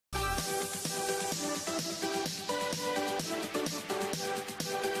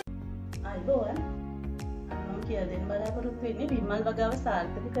අයිබෝවන් මම කියලා දෙන්න බලාපොරොත්තු වෙන්නේ බිම්මල් වගාව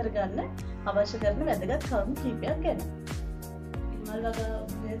සාර්ථක කරගන්න අවශ්‍ය කරන වැදගත් කරුණු කිහිපයක් ගැන. බිම්මල් වගාව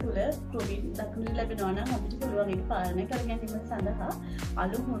තුළ ප්‍රෝටීන් දක්නට ලැබෙනවා නම් අපිට පුළුවන් ඒක පාලනය කර ගැනීම සඳහා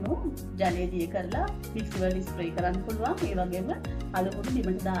අලුහුණු ජලය දිය කරලා මික්සි වලින් ස්ප්‍රේ කරන්න පුළුවන්. ඒ වගේම අලුහුණු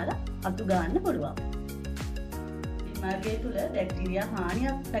බිමට දාලා අතු ගන්න පුළුවන්. මාර්ගය තුළ බැක්ටීරියා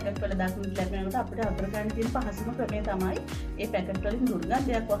හානියක් පැකට් වල දක්නට ලැබෙනකොට අපිට අතර ගන්න තියෙන පහසුම ක්‍රමය තමයි ඒ පැකට් වලින්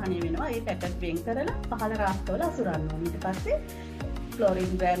දුර්ගන්ධයක් වහනය වෙනවා. ඒ පැකට් වෙන් කරලා පහළ රාක්කවල අසුරන්න ඕනේ. ඊට පස්සේ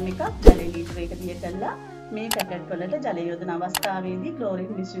ක්ලෝරින් ග්‍රෑම් එකක් ජලය ලීටර 1 දිය කරලා මේ පැකට් වලට ජලය යොදන අවස්ථාවේදී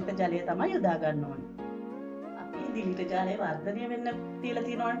ක්ලෝරින් මිශ්‍රිත ජලය තමයි යොදා ගන්න ඕනේ. අපි දිලිට ජලය වර්ධනය වෙන්න තියලා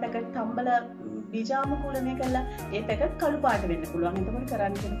තියෙනවනේ පැකට් තම්බල බීජානුකූලනය කරලා ඒ පැකට් කළු පාට වෙන්න පුළුවන්. එතකොට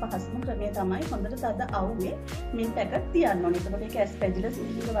කරන්න තියෙන පහසුම ක්‍රමය තමයි හොඳට තද අවුවේ මේ පැකට් තියන්න ඕනේ. එතකොට ඒක ඇස්පැජිලස්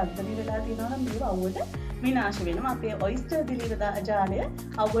දිලිට වර්ධනය වෙලා තියෙනවා නම් මේව අවුවට විනාශ වෙනවා. අපේ ඔයිස්ටර් දිලිට ජාලය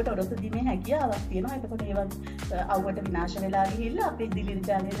අවුවට ඔරොත්තු දීමේ හැකියාවක් තියෙනවා. එතකොට ඒව අවුවට විනාශ වෙලා ගිහිල්ලා අපේ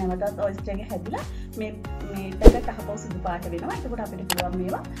දිලිට ජාලය නැවතත් ඔයිස්ටර් එක හැදිලා මේ පැකට් අහපව සුදු පාට වෙනවා. එතකොට අපිට පුළුවන්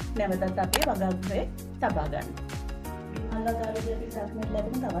මේවා නැවතත් අපේ වගාවේ තබා ගන්න. අල්ලගාරදී අපි දක්නට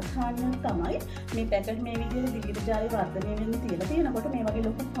ලැබෙන තවත් හානියක් තමයි මේ පැකට් මේ විදිහට දිලිට ජාලය වර්ධනය වෙන්න තියලා තියෙනකොට මේ වගේ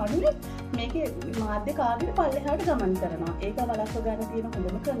ලොකු කණුනේ මේකේ මාධ්‍ය කාගෙන පල්ලෙහාට ගමන් කරනවා. ඒක වළක්ව ගන්න තියෙන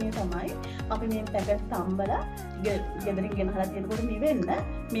හොඳම ක්‍රමය තමයි අපි මේ පැකට් තම්බලා ගෙදරින් ගෙනහලා තියෙනකොට මේ වෙන්න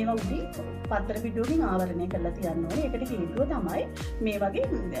මේවා උඩින් පත්තර පිටුවකින් ආවරණය කරලා තියන්න ඕනේ. ඒකට හේතුව තමයි මේ වගේ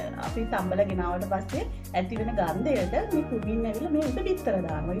අපි තම්බලා ගෙනාවට පස්සේ ඇති වෙන ගන්ධයට මේ කුමින් ඇවිල්ලා මේ උඩ බිත්තර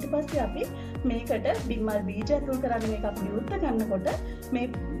දානවා. ඊට පස්සේ අපි මේකට බිම්මල් බීජ ඇතුල් කරන්න මේක අපි විවෘත කරනකොට මේ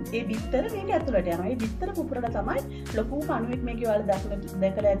ඒ බිත්තර මේක ඇතුළට යනවා. ඒ බිත්තර පුපුරලා තමයි ලොකු කණුවෙක් මේකේ වල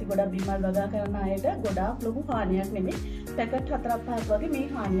දැකලා ඇති ගොඩක් බිම්මල් වගා කරන අයට ගොඩාක් ලොකු හානියක් නෙමෙයි. පැකට් 4-5ක් වගේ මේ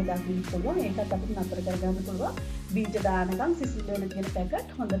හානිය දක්වන්න පුළුවන්. ඒකත් අපිට නතර කරගන්න පුළුවන්. බීජ දානකම් සිසිල් වෙන තියෙන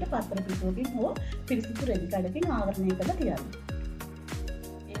පැකට් හොඳට පතර පිටුවකින් හෝ පිරිසිදු රෙදි කඩකින් ආවරණය කරලා තියන්න.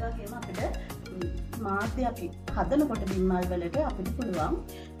 ඒ වගේම අපිට මාධ්‍ය අපි හදනකොට බිම්මල් වලට අපිට පුළුවන්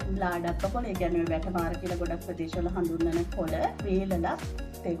ලාඩප්ප කොළ, ඒ කියන්නේ වැටමාර කියලා ගොඩක් ප්‍රදේශවල හඳුන්වන කොළ වේලලා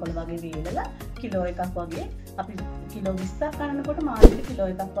තේ කොළ වගේ වේලලා කිලෝ එකක් වගේ අපි කිලෝ 20ක් ගන්නකොට මාධ්‍ය කිලෝ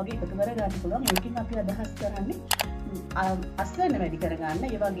එකක් වගේ එකතු කර ගන්න පුළුවන්. මේකෙන් අපි අදහස් කරන්නේ අස්වැන්න වැඩි කරගන්න.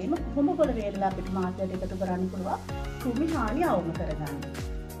 ඒ වගේම කොහොම කොළ වේලලා අපිට මාධ්‍යයට එකතු කරන්න පුළුවන් කෘමි හානිය අවම කරගන්න.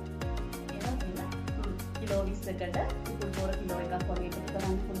 ඒ වගේම කිලෝ 20කට කුකුල් කිලෝ එකක් වගේ එකතු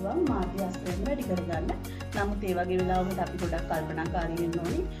කරන්න පුළුවන් මාධ්‍ය අස්වැන්න වැඩි කරගන්න. නමුත් ඒ වගේ වෙලාවකට අපි ගොඩක් කල්පනාකාරී වෙන්න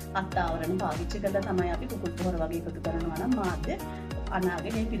ඕනේ. අත්ආවරණ පාවිච්චි කරලා තමයි අපි කුකුල් පොහොර වගේ එකතු කරනවා නම් මාධ්‍ය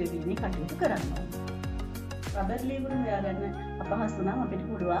අනාගතේ පිරවීමේ කටයුතු කරන්න ඕනේ. රබර් ලීකුණු හොයාගන්න අපහසු නම් අපිට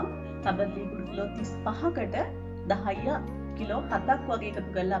පුළුවන් රබර් ලීකුණු කිලෝ 35කට 10 කිලෝ 7ක් වගේ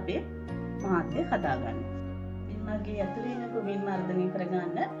එකතු කරලා අපේ මාධ්‍ය හදාගන්න. බිම්මල්ගේ ඇතුලේ ඉන්න කුමින් මර්ධනය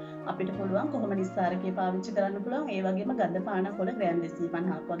කරගන්න අපිට පුළුවන් කොහොම නිස්සාරකයේ පාවිච්චි කරන්න පුළුවන්. ඒ වගේම ගඳ පාන කොළ ග්‍රෑම්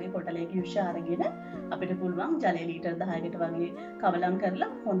 250ක් වගේ කොටලයක යුෂ අරගෙන අපිට පුළුවන් ජලය ලීටර් 10කට වගේ කවලම්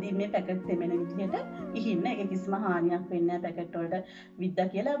කරලා හොඳින් මේ පැකට් තෙමෙන විදිහට ඉහින්න. ඒක කිසිම හානියක් වෙන්නේ නැහැ. පැකට් වලට විද්දා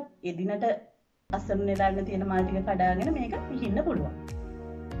කියලා එදිනට අසරණ වෙලා තියෙන මල් ටික කඩාගෙන මේක ඉහින්න පුළුවන්.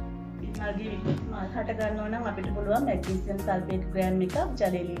 බිම්මල්ගේ මල් හට ගන්නවා නම් අපිට පුළුවන් මැග්නීසියම් සල්ෆේට් ග්‍රෑම් එකක්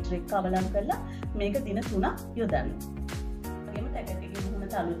ජලය ලීටර් 1ක් කවලම් කරලා මේක දින 3ක් යොදන්න. ඒකෙම පැකට් එකේ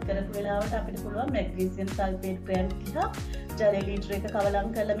මුහුණ අලුත් කරපු වෙලාවට අපිට පුළුවන් මැග්නීසියම් සල්ෆේට් ග්‍රෑම් 30ක් ජලය ලීටර් 1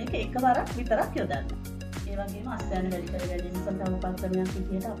 කවලම් කරලා මේක එකවරක් විතරක් යොදන්න. ඒ වගේම අස්වැන්න වැඩි කර ගැනීම සඳහා උපක්‍රමයක්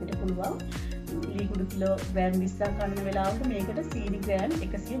විදිහට අපිට පුළුවන් ලීකුඩු කිලෝ ග්‍රෑම් 20ක් ගන්න වෙලාවට මේකට සීනි ග්‍රෑම්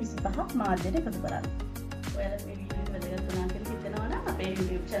 125ක් මාධ්‍යයට එකතු කරන්න. ඔයාලා මේ වීඩියෝ එක වැදගත් වුණා කියලා හිතනවා නම් අපේ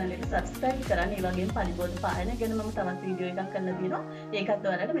YouTube channel එක subscribe කරන්න. ඒ වගේම පරිබෝධ පාලනය ගැන මම තවත් වීඩියෝ එකක් කරලා තියෙනවා. ඒකත්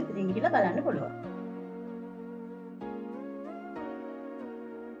ඔයාලට මෙතනින් ගිහිල්ලා බලන්න පුළුවන්.